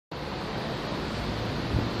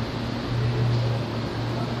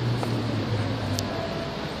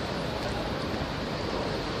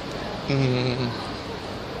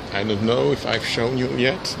I don't know if I've shown you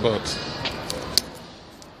yet, but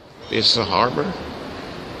this is a harbor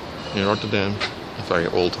in Rotterdam. A very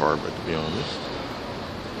old harbor, to be honest.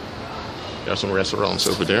 There are some restaurants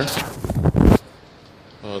over there.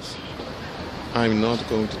 But I'm not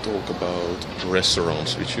going to talk about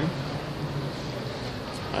restaurants with you.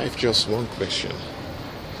 I have just one question.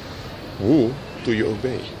 Who do you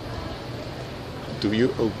obey? Do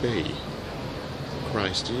you obey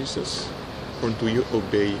Christ Jesus, or do you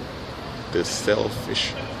obey the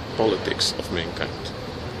selfish politics of mankind?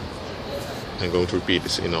 I'm going to repeat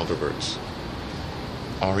this in other words.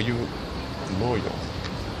 Are you loyal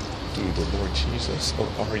to the Lord Jesus, or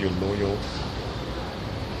are you loyal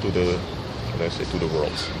to the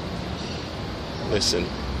world? Listen,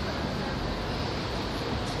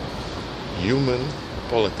 human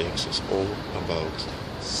politics is all about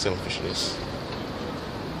selfishness,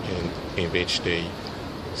 and in which they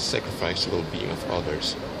sacrifice the well-being of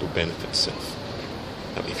others to benefit self.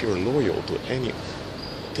 Now, if you're loyal to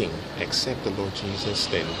anything except the Lord Jesus,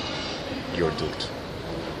 then you're doomed.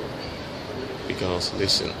 Because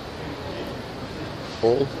listen,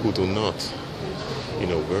 all who do not,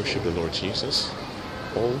 worship the Lord Jesus,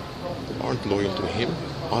 all who aren't loyal to Him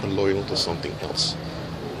are loyal to something else.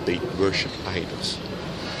 They worship idols,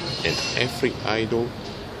 and every idol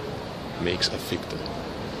makes a victim.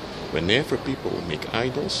 Whenever people make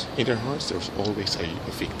idols in their hearts, there's always a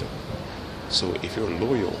victim. So if you're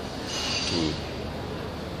loyal to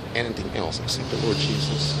anything else except the Lord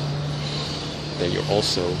Jesus, then you're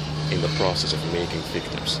also in the process of making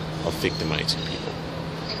victims, of victimizing people.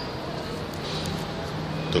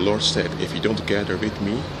 The Lord said, if you don't gather with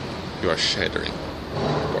me, you are shattering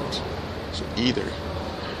apart. So either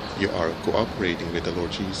you are cooperating with the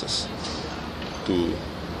Lord Jesus to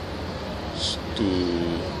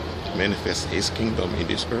manifest His kingdom in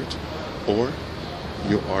this earth, or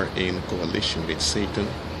you are in coalition with Satan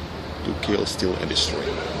to kill, steal, and destroy.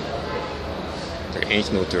 There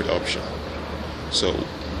ain't no third option. So,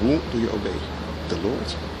 who do you obey? The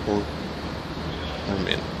Lord or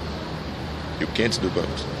men? You can't do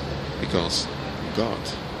both, because God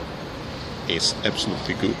is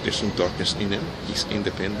absolutely good. There's no darkness in Him. He's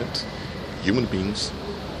independent. Human beings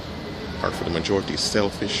are for the majority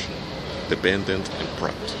selfish, dependent, and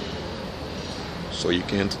proud. So you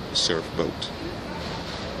can't serve both.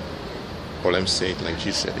 All I'm saying, like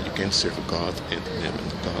Jesus said, you can't serve God and mammon,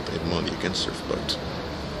 God and money. You can't serve both.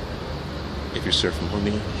 If you serve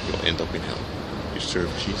money, you'll end up in hell. You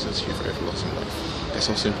serve Jesus, you have everlasting life. That's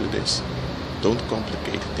how simple it is. Don't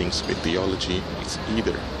complicate things with theology. It's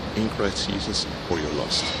either in Christ Jesus or you're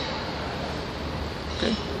lost.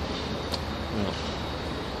 Okay? Well,